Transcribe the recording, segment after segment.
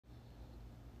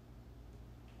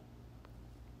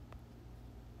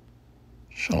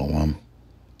Shalom.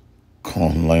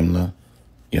 Kol Lamna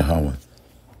Yahweh.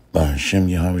 Bahashem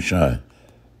Yahweh Shai.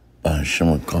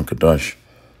 Bahashem Konkadash.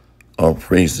 All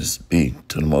praises be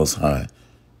to the Most High,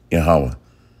 Yahweh.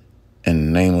 In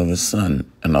the name of His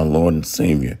Son and our Lord and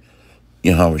Savior,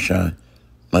 Yahweh Shai.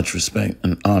 Much respect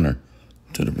and honor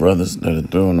to the brothers that are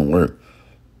doing the work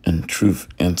in truth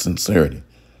and sincerity,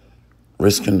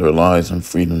 risking their lives and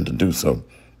freedom to do so,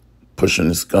 pushing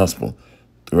this gospel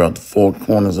throughout the four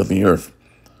corners of the earth.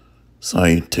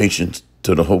 Salutations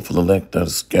to the hopeful elect that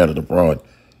is scattered abroad,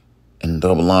 and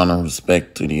double honor and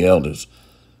respect to the elders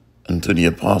and to the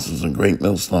apostles of Great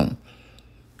Millstone.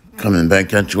 Coming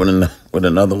back at you with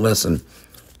another lesson.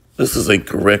 This is a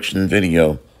correction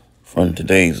video from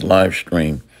today's live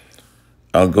stream.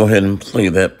 I'll go ahead and play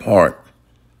that part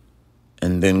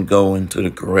and then go into the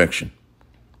correction.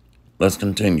 Let's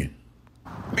continue.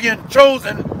 Being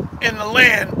chosen in the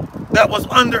land that was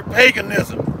under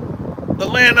paganism, the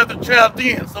land of the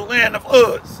Chaldeans, the land of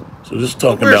Uz. So this is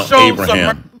talking about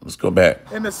Abraham. Let's go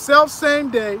back. In the selfsame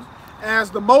day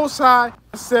as the Most High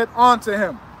said unto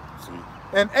him.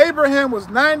 And Abraham was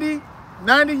 90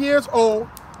 years old,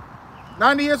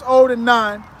 90 years old and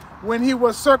 9, when he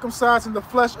was circumcised in the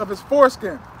flesh of his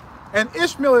foreskin. And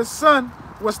Ishmael his son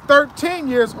was 13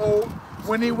 years old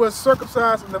when he was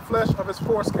circumcised in the flesh of his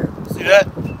foreskin. See that?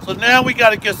 So now we got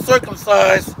to get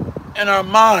circumcised in our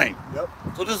mind. Yep.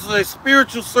 So this is a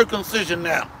spiritual circumcision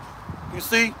now. You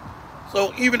see?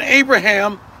 So even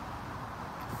Abraham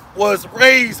was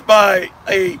raised by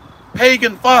a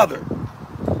pagan father,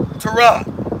 Terah.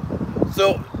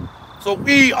 So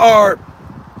we are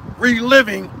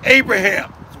reliving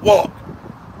Abraham's walk,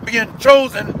 being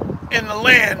chosen in the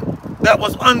land that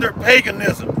was under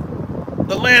paganism,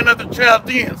 the land of the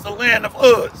Chaldeans, the land of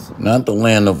Uz. Not the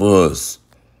land of Uz.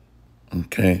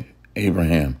 Okay,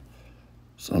 Abraham.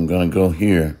 So I'm going to go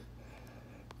here.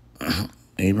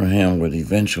 Abraham would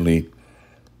eventually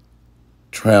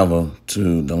travel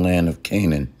to the land of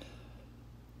Canaan.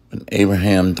 But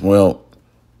Abraham dwelt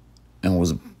and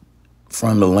was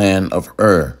from the land of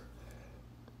Ur.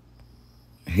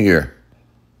 Here.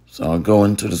 So I'll go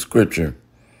into the scripture.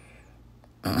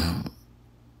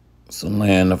 It's the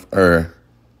land of Ur.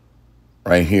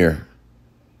 Right here.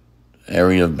 The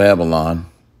area of Babylon.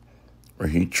 Where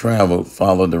he traveled,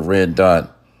 followed the red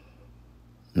dot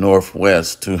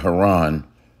northwest to Haran,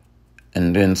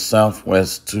 and then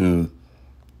southwest to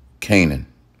Canaan.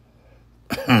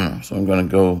 So I'm going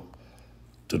to go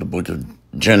to the book of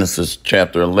Genesis,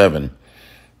 chapter 11.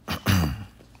 The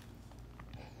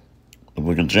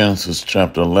book of Genesis,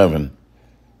 chapter 11.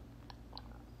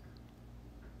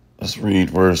 Let's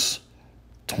read verse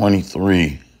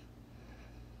 23.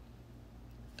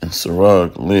 And Sarah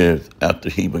lived after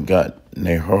he begot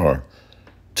Nahor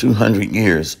 200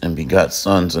 years and begot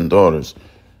sons and daughters.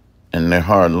 And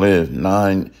Nahor lived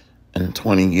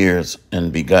 29 years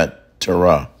and begot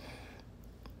Terah.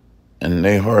 And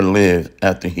Nahor lived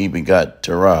after he begot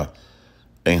Terah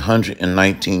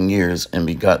 119 years and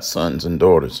begot sons and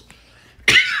daughters.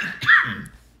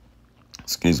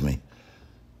 Excuse me.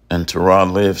 And Terah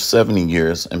lived 70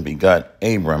 years and begot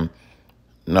Abram,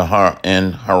 Nahor,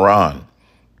 and Haran.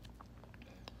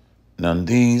 Now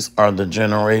these are the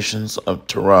generations of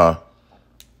Terah.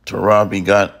 Terah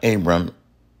begot Abram,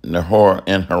 Nahor,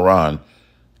 and Haran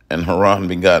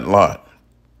begot Lot.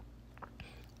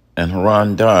 And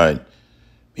Haran died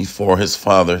before his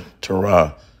father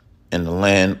Terah in the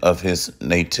land of his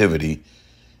nativity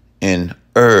in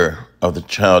Ur of the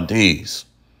Chaldees.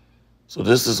 So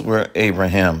this is where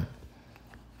Abraham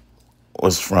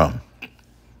was from.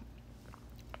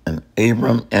 And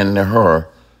Abram and Nahor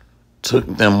took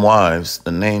them wives.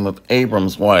 The name of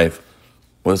Abram's wife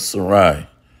was Sarai.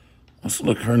 Let's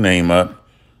look her name up.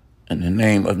 And the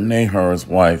name of Nahor's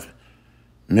wife,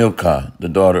 Milcah, the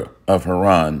daughter of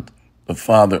Haran, the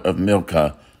father of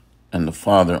Milcah, and the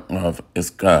father of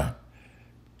Iscah.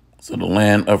 So the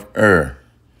land of Ur.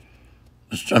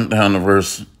 Let's jump down to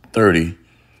verse 30.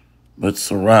 But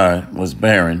Sarai was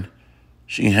barren.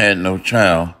 She had no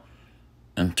child.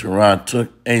 And Terah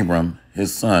took Abram,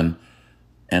 his son,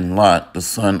 and Lot, the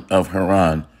son of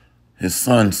Haran, his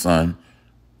son's son,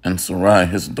 and Sarai,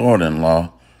 his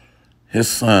daughter-in-law, his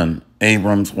son,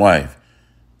 Abram's wife.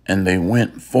 And they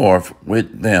went forth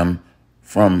with them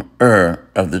from Ur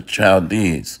of the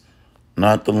Chaldees,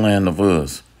 not the land of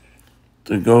Uz,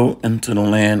 to go into the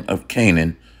land of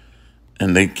Canaan.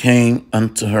 And they came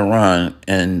unto Haran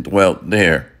and dwelt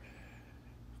there.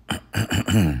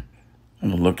 I'm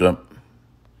going to look up,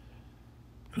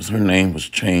 because her name was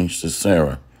changed to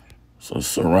Sarah. So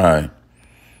Sarai.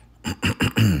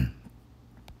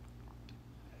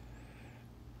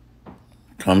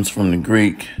 Comes from the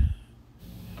Greek.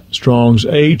 Strong's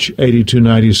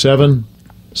H8297.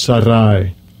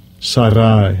 Sarai.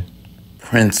 Sarai.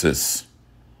 Princess.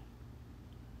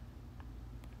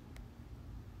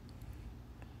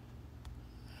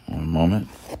 One moment.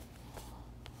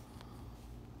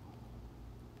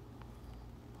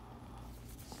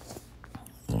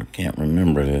 I can't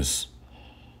remember this.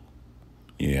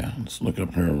 Yeah, let's look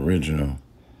up her original,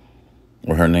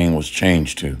 where her name was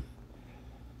changed to.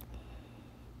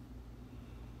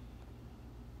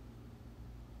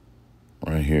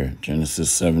 Right here,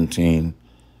 Genesis 17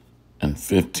 and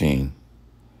 15.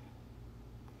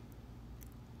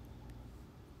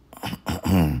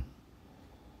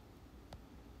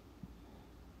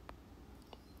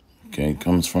 Okay,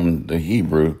 comes from the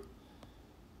Hebrew.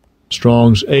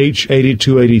 Strong's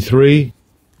H8283.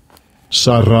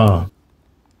 Sarah.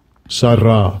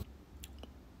 Sarah.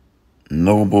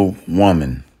 Noble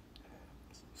woman.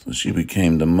 So she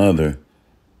became the mother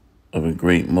of a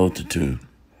great multitude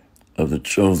of the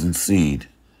chosen seed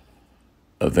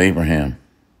of Abraham,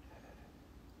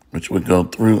 which would go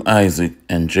through Isaac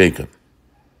and Jacob.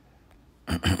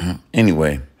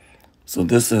 Anyway, so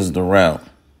this is the route.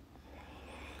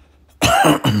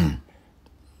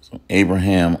 So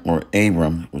Abraham, or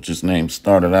Abram, which his name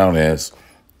started out as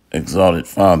exalted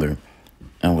father,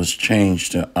 and was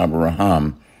changed to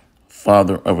Abraham,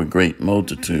 father of a great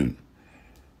multitude.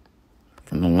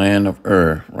 From the land of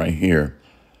Ur, right here,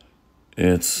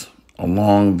 it's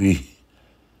along the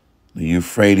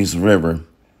Euphrates River,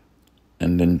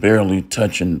 and then barely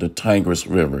touching the Tigris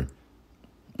River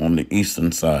on the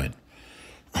eastern side.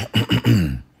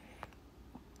 And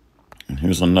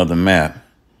here's another map,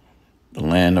 the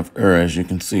land of Ur, as you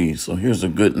can see. So here's a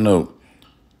good note.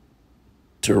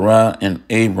 Terah and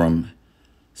Abram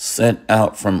set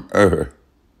out from Ur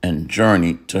and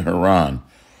journeyed to Haran.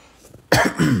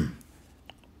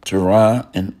 Terah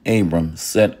and Abram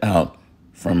set out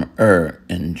from Ur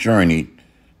and journeyed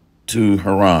to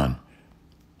Haran.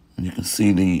 And you can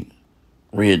see the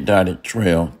red dotted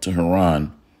trail to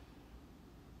Haran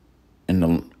in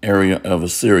the area of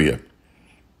Assyria.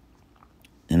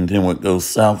 And then what goes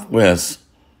southwest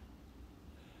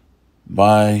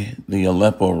by the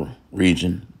Aleppo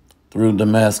region through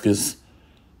Damascus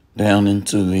down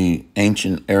into the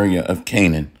ancient area of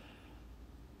Canaan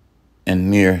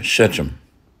and near Shechem.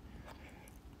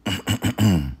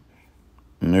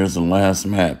 And there's the last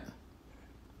map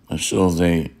that shows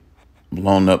a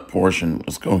blown up portion.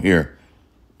 Let's go here.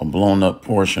 A blown up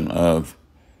portion of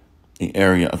the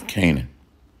area of Canaan.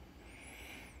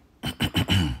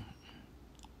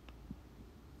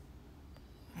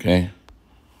 Okay.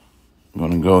 I'm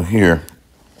going to go here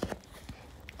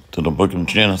to the book of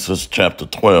Genesis, chapter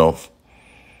 12.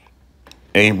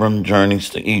 Abram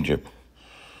journeys to Egypt.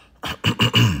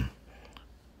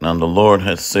 Now the Lord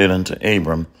had said unto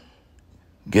Abram,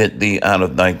 Get thee out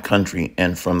of thy country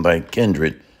and from thy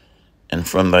kindred and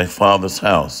from thy father's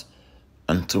house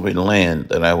unto a land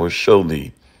that I will show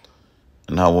thee.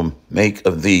 And I will make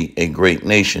of thee a great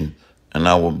nation, and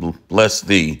I will bless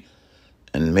thee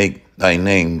and make thy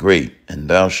name great, and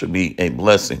thou shalt be a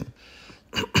blessing.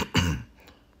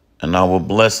 And I will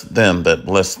bless them that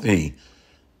bless thee,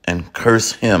 and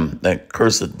curse him that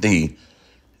curseth thee,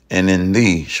 and in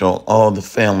thee shall all the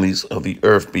families of the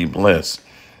earth be blessed.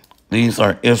 These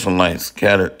are Israelites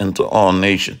scattered into all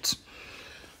nations,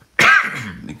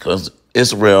 because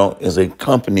Israel is a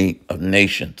company of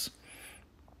nations.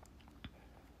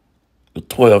 The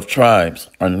 12 tribes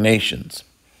are nations.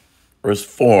 Verse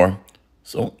 4,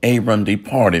 So Abram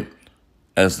departed,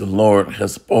 as the Lord had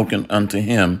spoken unto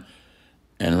him,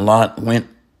 and Lot went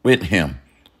with him.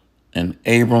 And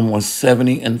Abram was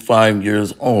 75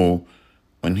 years old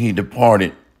when he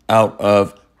departed out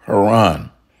of Haran.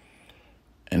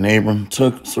 And Abram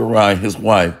took Sarai his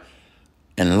wife,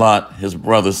 and Lot his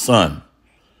brother's son,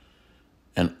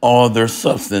 and all their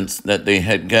substance that they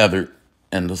had gathered,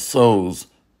 and the souls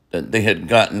that they had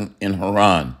gotten in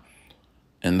Haran.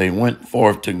 And they went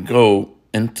forth to go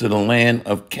into the land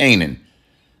of Canaan,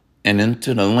 and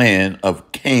into the land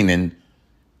of Canaan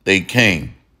they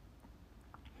came.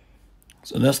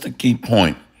 So that's the key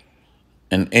point.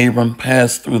 And Abram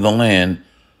passed through the land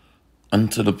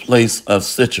unto the place of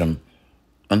Shechem,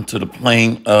 unto the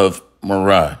plain of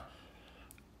Moreh.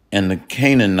 And the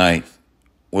Canaanite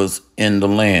was in the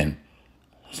land.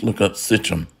 Let's look up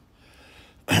Shechem.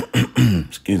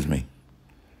 Excuse me.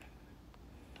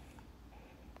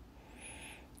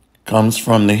 Comes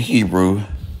from the Hebrew.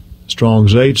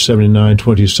 Strong's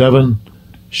H7927.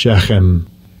 Shechem.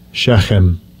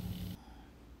 Shechem.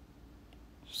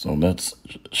 So that's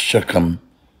Shechem,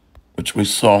 which we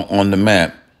saw on the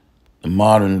map the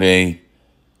modern day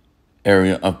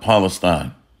area of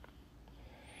Palestine.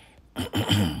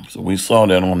 So we saw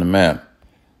that on the map.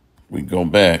 We go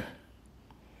back,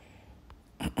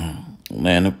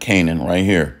 land of Canaan right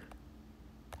here.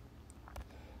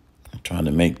 I'm trying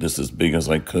to make this as big as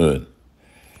I could.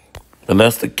 But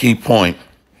that's the key point.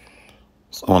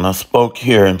 So when I spoke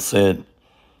here and said,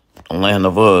 the land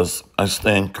of Uz, I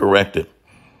stand corrected.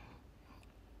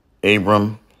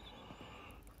 Abram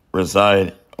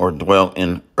reside or dwell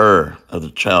in Ur of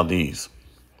the Chaldees.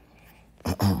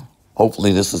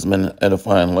 Hopefully this has been an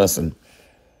edifying lesson.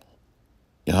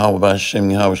 Yahweh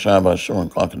B'Hashem, Yahweh Shai B'Ashur,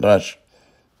 and Kakadash,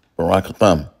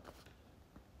 Barakatham.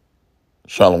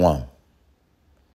 Shalom.